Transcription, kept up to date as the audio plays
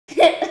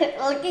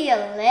Look at your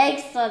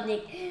legs,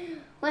 Sonic.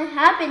 What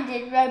happened?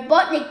 Did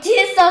Robotnik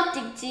do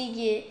something to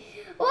you?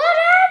 What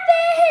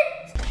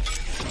happened?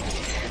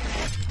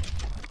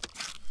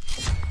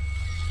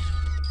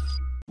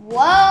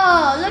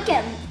 Whoa, look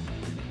at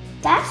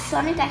that.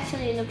 Sonic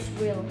actually looks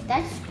real.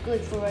 That's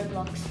good for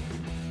Roblox.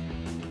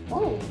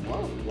 Whoa,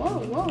 whoa, whoa,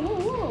 whoa, whoa,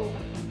 whoa.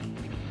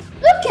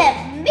 Look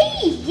at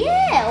me,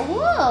 yeah,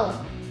 whoa.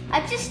 I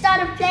just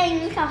started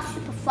playing, look how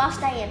super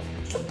fast I am.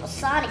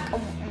 Supersonic.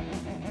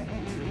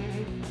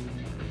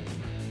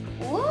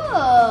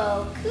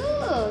 Whoa,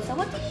 cool. So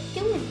what are you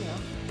doing here?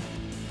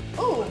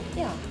 Oh,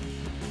 yeah.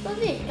 So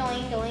this,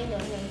 doing, doing,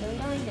 doing, doing, doing,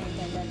 doing,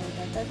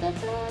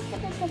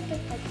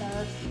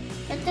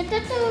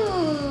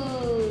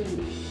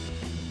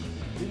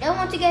 you don't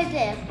want to go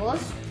there, of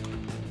course.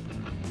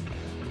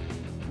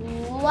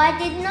 Oh, I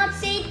did not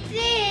see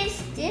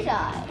this, did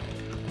I?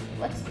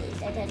 What's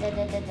this?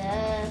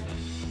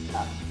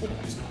 Oh, pretty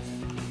much not.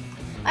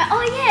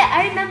 Oh yeah,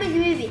 I remember the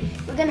movie.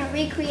 We're gonna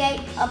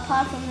recreate a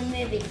part from the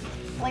movie.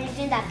 When he's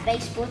in that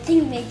baseball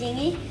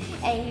thingy,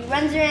 and he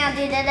runs around,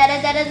 and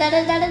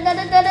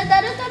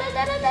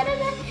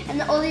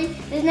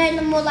there's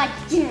no more like,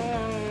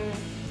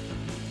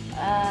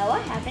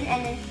 what happened?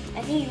 And then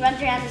I think he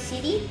runs around the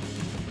city,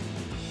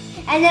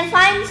 and then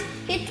finds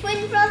his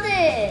twin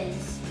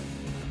brothers.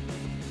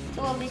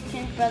 Two of his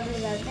twin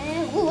brothers are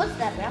there. Ooh, what's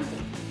that brown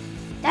thing?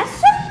 That's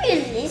so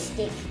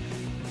realistic.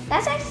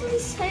 That's actually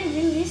so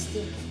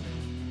realistic.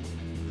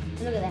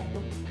 Look at that.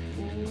 Look.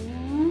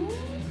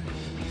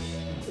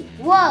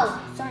 Whoa!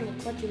 Sonic,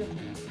 what you looking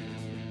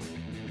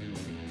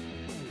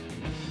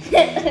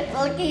at?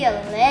 Look at your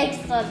legs,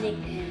 Sonic.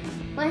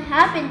 What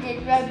happened?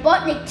 Did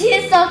Robotnik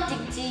do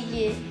something to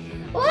you?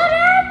 What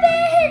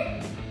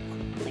happened?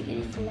 Look at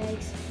his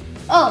legs.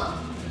 Oh,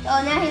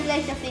 now his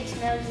legs are fixed.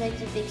 Now his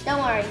legs are fixed.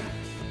 Don't worry.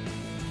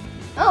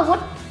 Oh,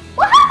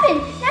 what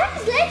happened? Now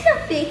his legs are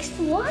fixed.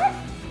 What?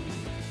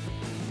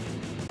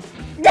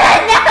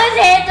 Now his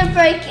hands are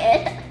broken.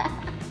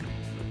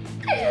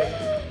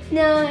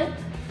 No.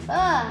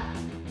 Ah.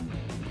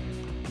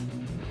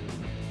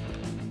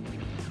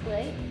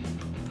 Wait.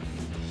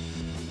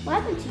 What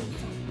happened to you?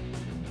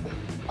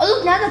 Oh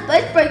look, now they're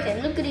both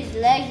broken. Look at his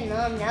legs and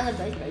arms. Now they're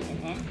both broken.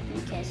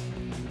 Who cares?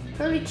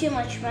 Probably too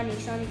much running.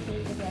 Sonic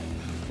needs to go.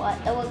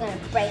 What? Then we're gonna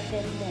break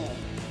them more.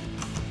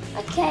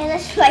 Okay,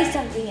 let's play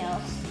something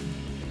else.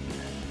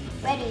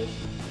 Ready?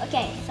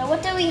 Okay, so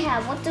what do we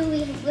have? What do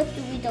we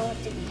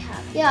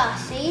have? Yeah,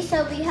 see,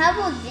 so we have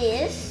all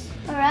this.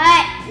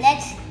 Alright,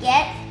 let's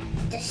get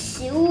the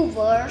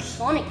silver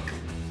Sonic.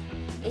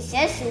 It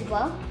says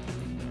silver.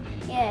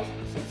 Yeah, it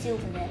says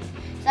silver there.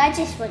 So I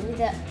just went with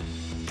it.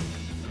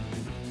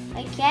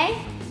 Okay,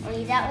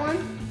 only that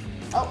one.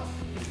 Oh.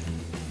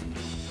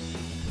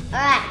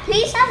 Alright,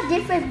 please have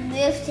different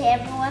moves to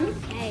everyone.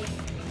 Okay.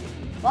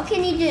 What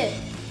can you do?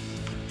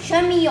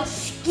 Show me your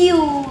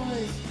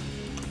skills.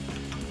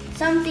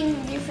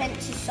 Something different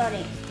to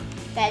Sonic.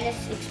 Okay,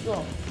 let's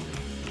explore.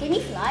 Can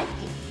he fly?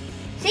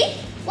 See?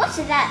 What's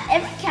that?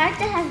 Every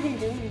character has been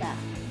doing that.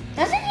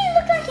 Doesn't he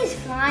look like he's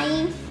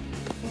flying?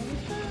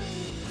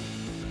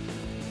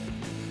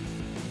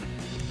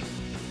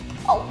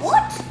 Oh,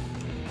 what?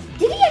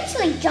 Did he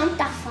actually jump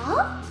that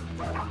far?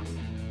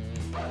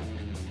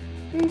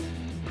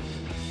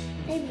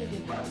 Maybe he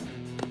did.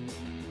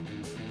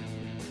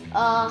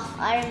 Oh,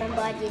 I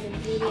remember I did a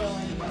video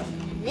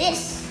on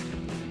this.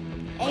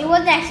 And it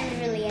wasn't actually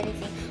really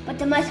anything. But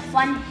the most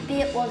fun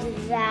bit was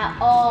that.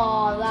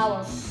 Oh, that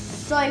was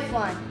so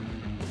fun.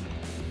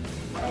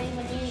 So we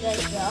need to go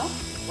here.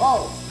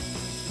 Whoa.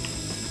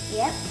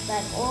 Yep,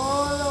 like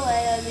all the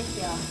way over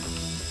here.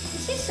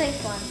 This is so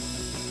fun.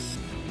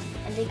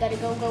 And they gotta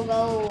go, go,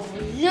 go.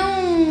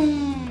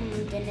 Zoom!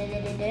 Dun, dun,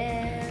 dun, dun,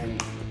 dun.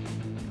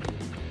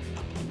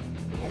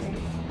 And then,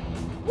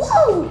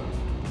 whoa!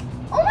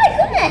 Oh my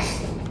goodness!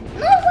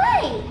 No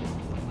way!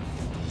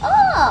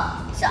 Oh!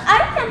 So I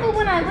remember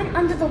when I went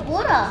under the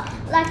water.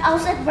 Like I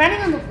was like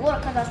running on the water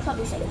because I was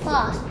probably so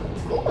fast.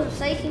 Cool,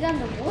 so you can go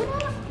under the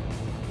water?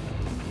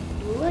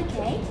 Ooh,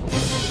 okay.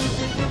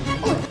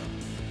 Ooh.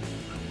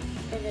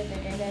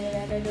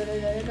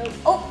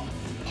 Oh!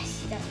 Yes,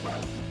 that's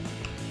right.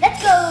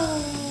 Let's go!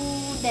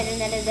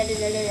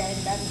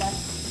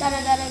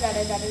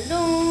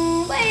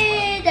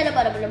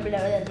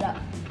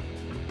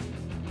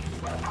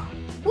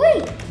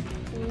 Wait!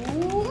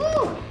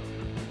 Woo!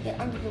 Get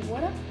under the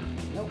water?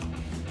 Nope.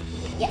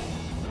 Yeah.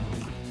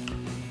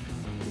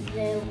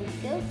 There we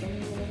go.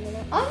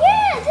 Oh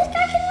yeah! This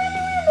guy can run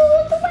around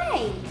all the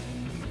way!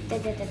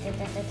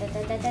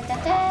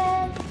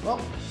 Whoa.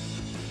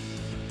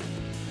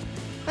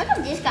 How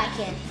come this guy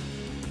can?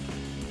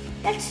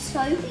 That's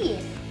so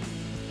weird.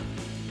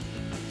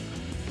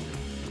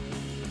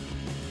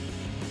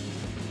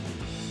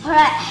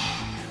 Alright,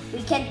 we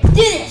can do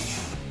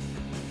this!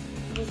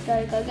 Just go,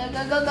 go, go,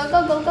 go, go, go,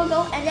 go, go, go, go,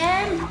 and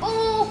then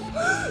boom!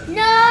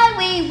 No,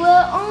 we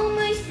were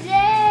almost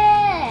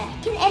there!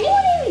 Can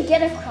anyone even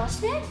get across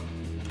there?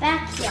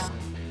 Back here.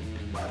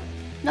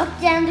 Knock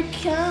down the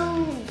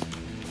cones.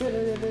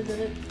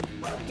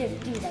 Just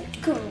do that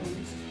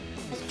cones.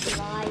 Just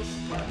flies.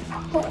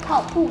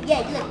 Oh, yeah,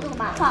 look at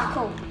my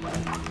parkour.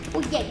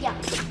 Oh, yeah.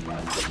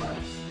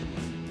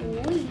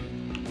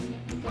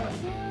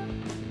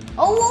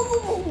 Oh,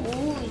 yeah.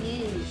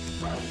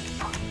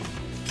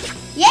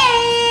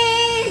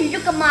 Yay!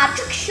 Look at my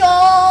trick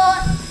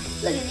shot.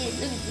 Look at this,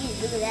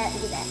 look at that.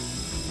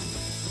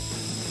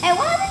 Hey,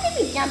 what happens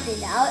if we jump in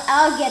there?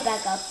 I'll get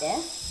back up there.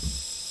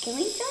 Can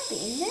we jump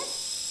in there?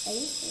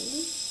 Ready?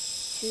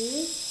 2.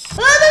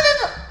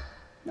 Oh,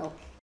 no. No.